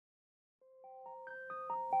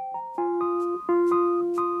Ready?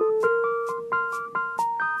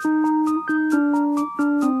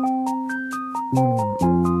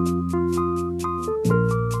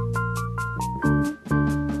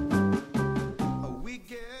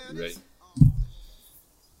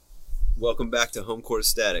 Welcome back to Home Court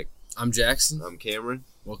Static. I'm Jackson. I'm Cameron.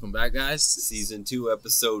 Welcome back, guys. Season 2,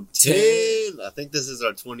 episode 10. I think this is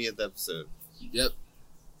our 20th episode. Yep.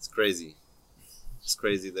 It's crazy. It's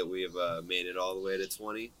crazy that we have made it all the way to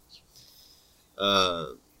 20.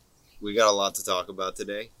 We got a lot to talk about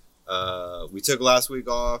today. We took last week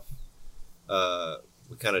off.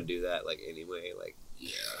 We kind of do that anyway. Yeah.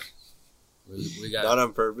 We got not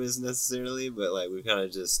on purpose necessarily, but we kind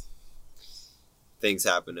of just things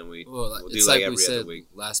happen and we'll do every other week.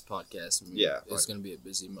 Last podcast. It's going to be a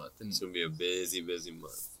busy month. It's going to be a busy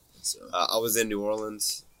month. So I was in New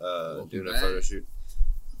Orleans doing a photo shoot.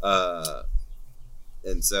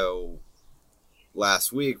 And so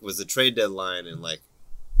last week was the trade deadline, and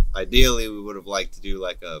ideally we would have liked to do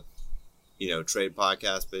a trade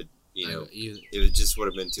podcast, but it just would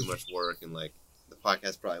have been too much work, and the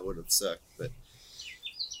podcast probably would have sucked. But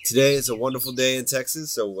today is a wonderful day in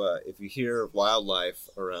Texas, so if you hear wildlife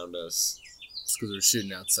around us, it's because we're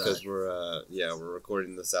shooting outside. Because we're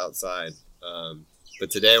recording this outside. But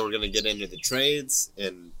today we're going to get into the trades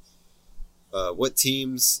and what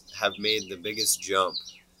teams have made the biggest jump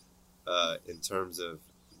in terms of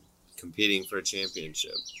competing for a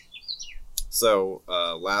championship. So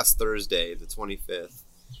last Thursday, the 25th,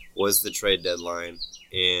 was the trade deadline,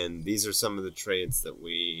 and these are some of the trades that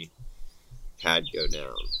we had go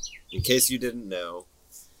down. In case you didn't know,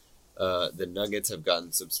 the Nuggets have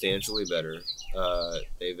gotten substantially better.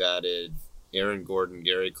 They've added Aaron Gordon,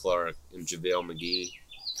 Gary Clark, and JaVale McGee,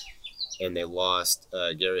 and they lost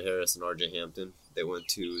Gary Harris and RJ Hampton. They went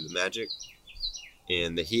to the Magic,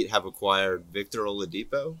 and the Heat have acquired Victor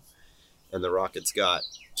Oladipo, and the Rockets got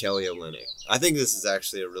Kelly Olynyk. I think this is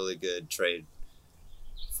actually a really good trade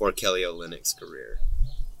for Kelly Olynyk's career,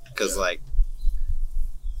 because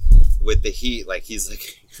with the Heat,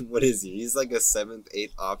 he's what is he? He's a 7th,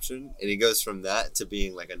 8th option, and he goes from that to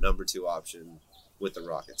being a number 2 option with the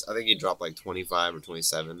Rockets. I think he dropped 25 or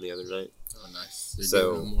 27 the other night. Oh, nice. They're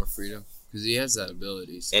giving him more freedom because he has that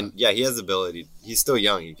ability. So. And yeah, he has the ability. He's still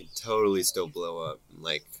young. He could totally still blow up.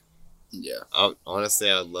 Honestly,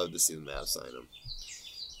 I'd love to see the Mavs sign him.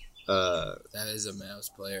 That is a Mavs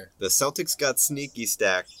player. The Celtics got sneaky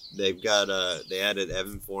stacked. They've got they added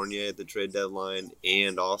Evan Fournier at the trade deadline,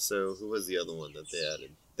 and also who was the other one that they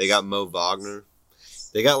added? They got Mo Wagner.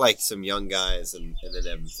 They got some young guys, and then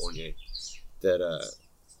Evan Fournier that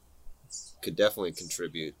could definitely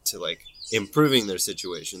contribute to improving their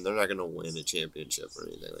situation. They're not going to win a championship or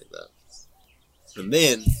anything like that. And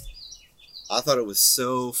then I thought it was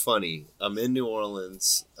so funny. I'm in New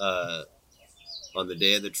Orleans on the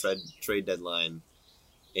day of the trade deadline,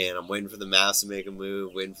 and I'm waiting for the Mavs to make a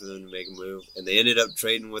move, and they ended up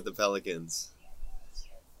trading with the Pelicans.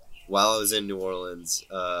 While I was in New Orleans,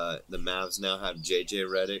 the Mavs now have JJ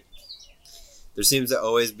Redick. There seems to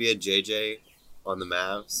always be a JJ on the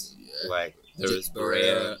Mavs. Yeah. There was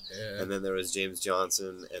Barea, and then there was James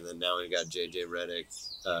Johnson, and then now we got JJ Redick,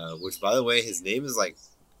 which, by the way, his name is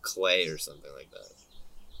Clay or something like that.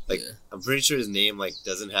 I'm pretty sure his name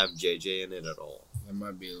doesn't have JJ in it at all. That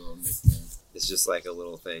might be a little nickname. It's just a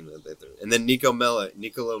little thing that they threw. And then Nicolo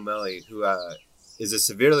Melli, who is a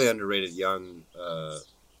severely underrated young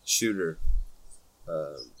shooter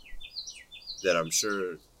that I'm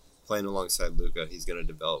sure playing alongside Luka, he's going to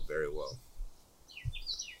develop very well.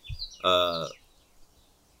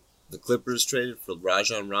 The Clippers traded for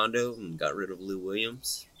Rajon Rondo and got rid of Lou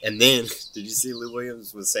Williams. And then, did you see Lou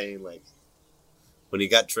Williams was saying when he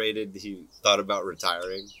got traded, he thought about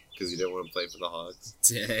retiring because he didn't want to play for the Hawks.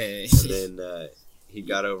 Dang. And then he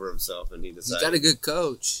got over himself and he decided. He's got a good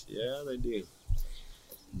coach. Yeah, they do.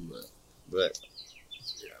 But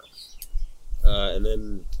yeah. And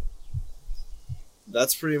then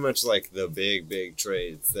that's pretty much the big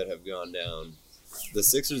trades that have gone down. The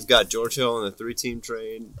Sixers got George Hill in a 3-team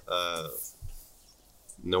trade.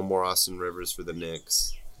 No more Austin Rivers for the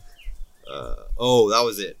Knicks. That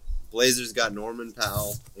was it. Blazers got Norman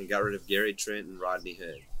Powell and got rid of Gary Trent and Rodney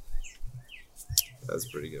Hood. That's a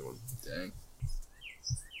pretty good one. Dang.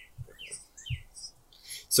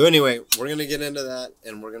 So anyway, we're going to get into that,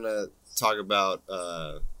 and we're going to talk about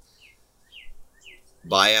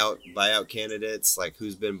buyout candidates,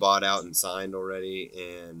 who's been bought out and signed already,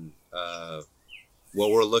 and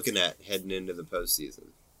what we're looking at heading into the postseason.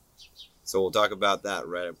 So we'll talk about that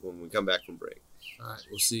right when we come back from break. All right,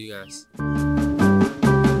 we'll see you guys.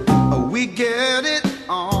 We get it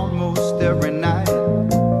almost every night.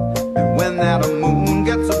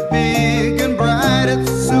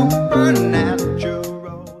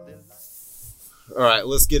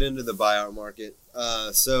 let's get into the buyout market.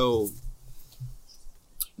 So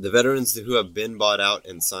the veterans who have been bought out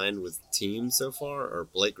and signed with teams so far are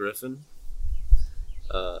Blake Griffin,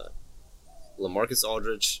 LaMarcus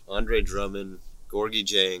Aldridge, Andre Drummond, Gorgie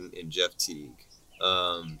Jang, and Jeff Teague.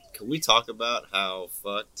 Can we talk about how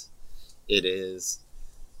fucked it is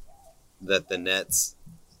that the Nets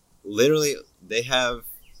literally they have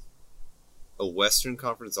a Western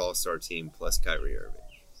Conference All-Star team plus Kyrie Irving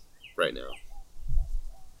right now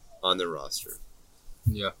on their roster?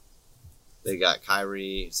 Yeah. They got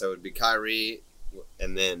Kyrie, so it would be Kyrie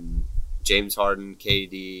and then James Harden,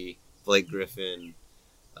 KD, Blake Griffin,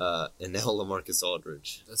 and now LaMarcus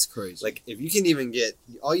Aldridge. That's crazy. Like, if you can even get,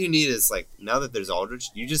 all you need is, like, now that there's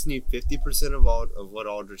Aldridge, you just need 50% of what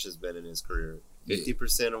Aldridge has been in his career,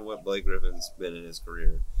 50% of what Blake Griffin's been in his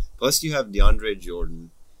career. Plus, you have DeAndre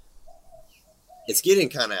Jordan. It's getting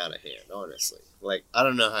kind of out of hand, honestly. Like, I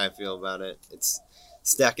don't know how I feel about it. It's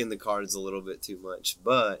stacking the cards a little bit too much,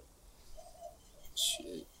 but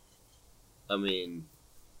shit. I mean,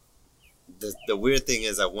 the weird thing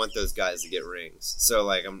is I want those guys to get rings. So,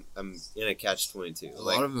 like, I'm in a catch-22.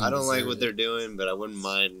 Like, I don't like what they're doing, but I wouldn't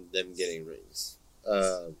mind them getting rings.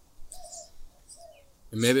 And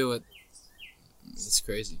maybe it's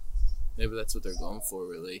crazy. Maybe that's what they're going for,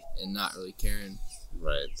 really, and not really caring.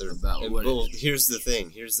 Right. Here's the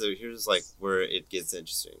thing. Here's like where it gets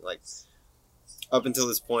interesting. Like, up until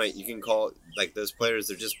this point, you can call like those players.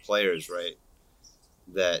 They're just players, right?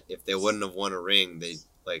 That if they wouldn't have won a ring, they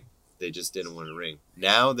just didn't win a ring.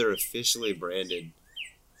 Now they're officially branded.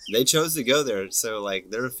 They chose to go there, so like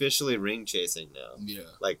they're officially ring chasing now. Yeah.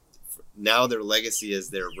 Like now their legacy is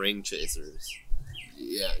they're ring chasers.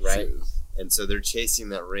 Yeah. Right. True. And so they're chasing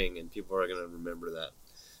that ring, and people are gonna remember that.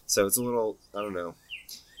 So it's a little, I don't know.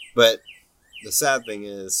 But the sad thing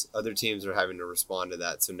is other teams are having to respond to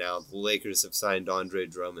that. So now the Lakers have signed Andre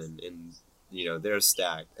Drummond, and they're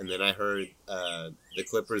stacked. And then I heard the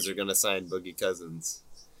Clippers are gonna sign Boogie Cousins.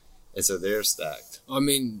 And so they're stacked. I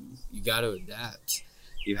mean, you got to adapt.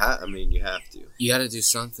 You have to. You got to do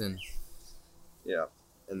something. Yeah.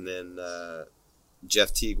 And then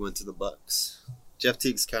Jeff Teague went to the Bucks. Jeff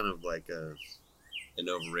Teague's kind of like an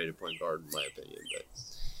overrated point guard, in my opinion, but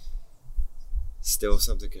still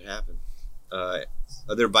something could happen.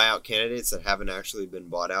 Other buyout candidates that haven't actually been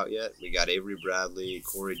bought out yet, we got Avery Bradley,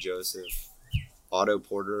 Corey Joseph, Otto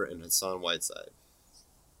Porter, and Hassan Whiteside.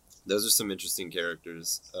 Those are some interesting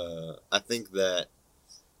characters. I think that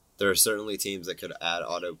there are certainly teams that could add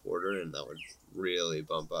Otto Porter, and that would really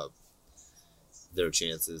bump up their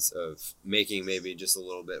chances of making maybe just a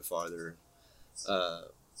little bit farther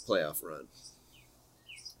playoff run.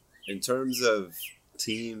 In terms of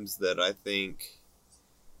teams that I think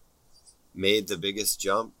made the biggest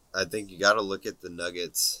jump, I think you got to look at the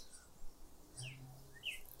Nuggets.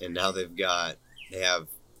 And now they have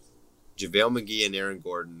JaVale McGee and Aaron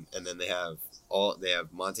Gordon, and then they have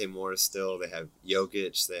Monte Morris still, they have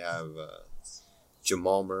Jokic, they have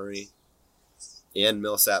Jamal Murray, and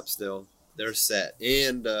Millsap still. They're set.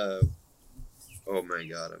 And oh my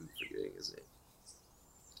God, I'm forgetting his name.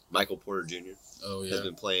 Michael Porter Jr. Oh yeah, has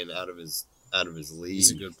been playing out of his league.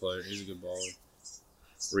 He's a good player. He's a good baller.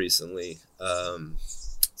 Recently,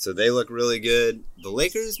 so they look really good. The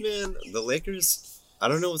Lakers, I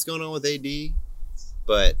don't know what's going on with AD.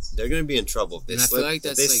 But they're going to be in trouble. I feel like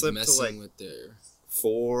that's like messing with their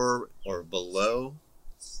 4 or below.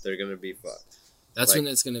 They're going to be fucked. That's when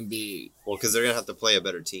it's going to be. Well, because they're going to have to play a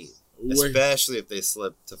better team, especially if they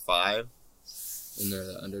slip to 5. And they're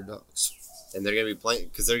the underdogs. And they're going to be playing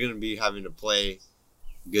because they're going to be having to play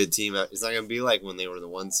good team. It's not going to be like when they were the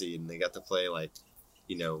 1 seed and they got to play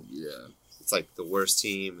Yeah. It's like the worst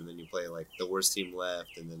team, and then you play like the worst team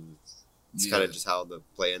left, and then it's kind of just how the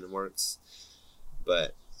play-in works.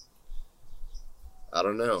 But I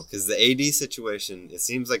don't know, because the AD situation, it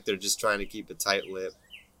seems like they're just trying to keep a tight lip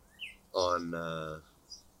on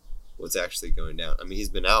what's actually going down. I mean, he's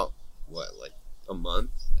been out, like a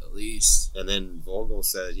month? At least. And then Vogel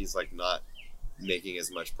said he's like not making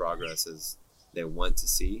as much progress as they want to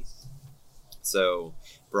see. So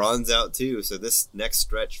Braun's out too, so this next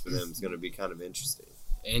stretch for them is going to be kind of interesting.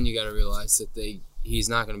 And you got to realize that he's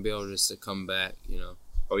not going to be able just to come back,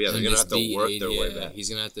 Oh yeah, they're gonna have to work their way back. He's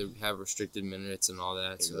gonna have to have restricted minutes and all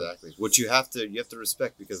that. Exactly, so. Which you have to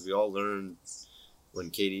respect, because we all learned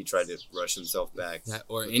when KD tried to rush himself back.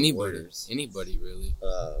 Or anybody really.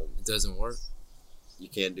 It doesn't work. You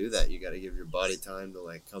can't do that. You got to give your body time to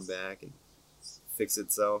like come back and fix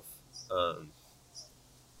itself. The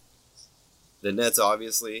Nets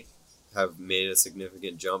obviously have made a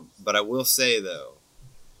significant jump, but I will say though,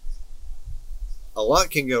 a lot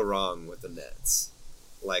can go wrong with the Nets.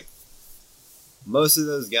 like most of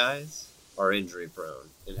those guys are injury prone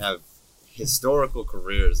and have historical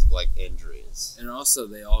careers of like injuries. And also,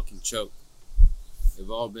 they all can choke. They've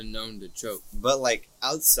all been known to choke. But like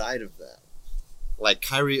outside of that, like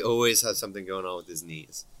Kyrie always has something going on with his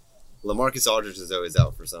knees. LaMarcus Aldridge is always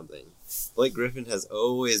out for something. Blake Griffin has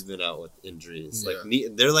always been out with injuries. Yeah.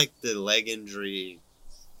 Like they're like the leg injury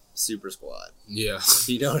super squad. Yeah.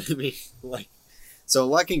 You know what I mean? Like, so a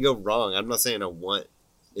lot can go wrong. I'm not saying I want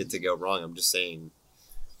it to go wrong. I'm just saying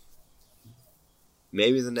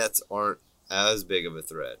maybe the Nets aren't as big of a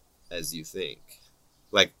threat as you think.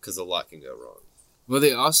 Like, because a lot can go wrong. Well,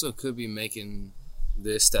 they also could be making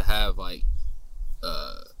this to have like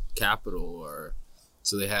capital, or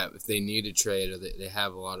so they have, if they need a trade, or they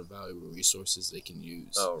have a lot of valuable resources they can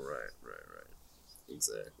use. Oh, right.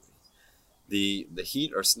 Exactly. The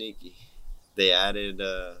Heat are sneaky. They added,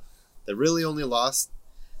 they really only lost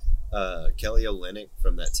Kelly Olynyk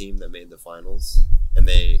from that team that made the finals, and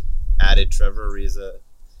they added Trevor Ariza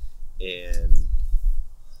and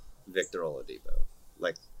Victor Oladipo.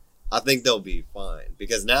 Like, I think they'll be fine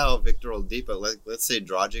because now Victor Oladipo, let's say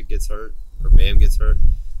Dragic gets hurt or Bam gets hurt.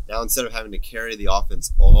 Now instead of having to carry the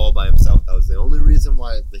offense all by himself, that was the only reason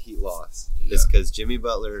why the Heat lost. Yeah. Is because Jimmy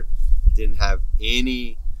Butler didn't have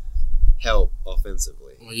any help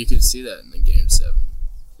offensively. Well, you can see that in the Game 7.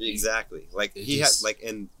 Exactly. Like It he just- had like,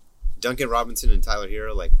 and Duncan Robinson and Tyler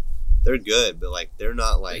Hero, like they're good, but like they're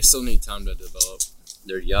not They like, still need time to develop.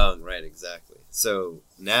 they're young, right? Exactly. So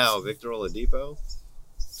now Victor Oladipo,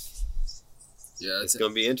 Yeah, it's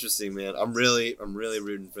gonna be interesting, man. I'm really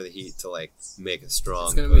rooting for the Heat to like make a strong.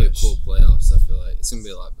 It's gonna be a push. cool playoffs. I feel like it's gonna be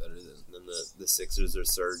a lot better than And then the Sixers are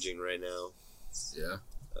surging right now, yeah.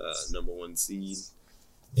 number 1 seed.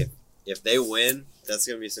 If they win, that's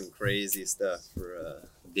gonna be some crazy stuff for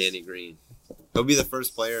Danny Green. He'll be the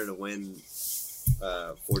first player to win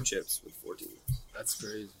 4 chips with 4 teams. That's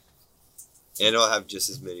crazy. And he'll have just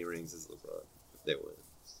as many rings as LeBron if they win.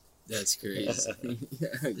 That's crazy.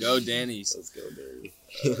 Go Danny's. Let's go, Danny.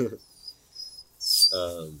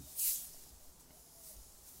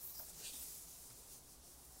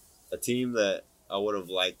 A team that I would have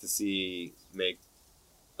liked to see make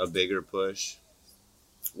a bigger push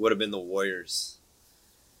would have been the Warriors.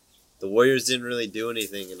 The Warriors didn't really do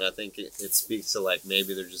anything, and I think it speaks to like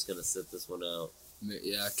maybe they're just gonna sit this one out.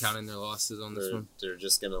 Yeah, counting their losses on this one. They're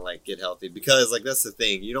just gonna like get healthy because like that's the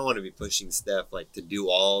thing. You don't want to be pushing Steph like to do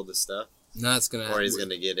all the stuff, No, it's gonna. or he's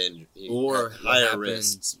gonna get in. Or what higher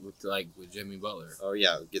risk. happens with Jimmy Butler? Oh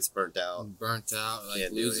yeah, gets burnt out. Burnt out, like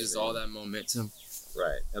Can't do loses anything. all that momentum.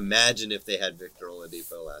 Right. Imagine if they had Victor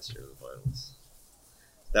Oladipo last year in the finals.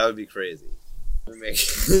 That would be crazy. Make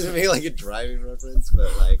like a driving reference,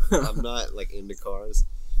 but like I'm not like into cars.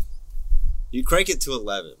 You crank it to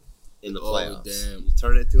 11 in the Oh, playoffs. damn. You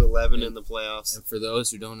turn it to 11 in the playoffs. And for those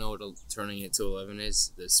who don't know what turning it to 11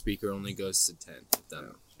 is, the speaker only goes to 10.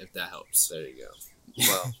 If that helps. There you go.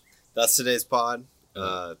 Well, that's today's pod.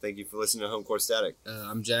 Thank you for listening to Home Court Static.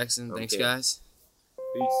 I'm Jackson. Thanks, Okay. guys.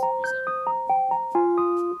 Peace. Peace out.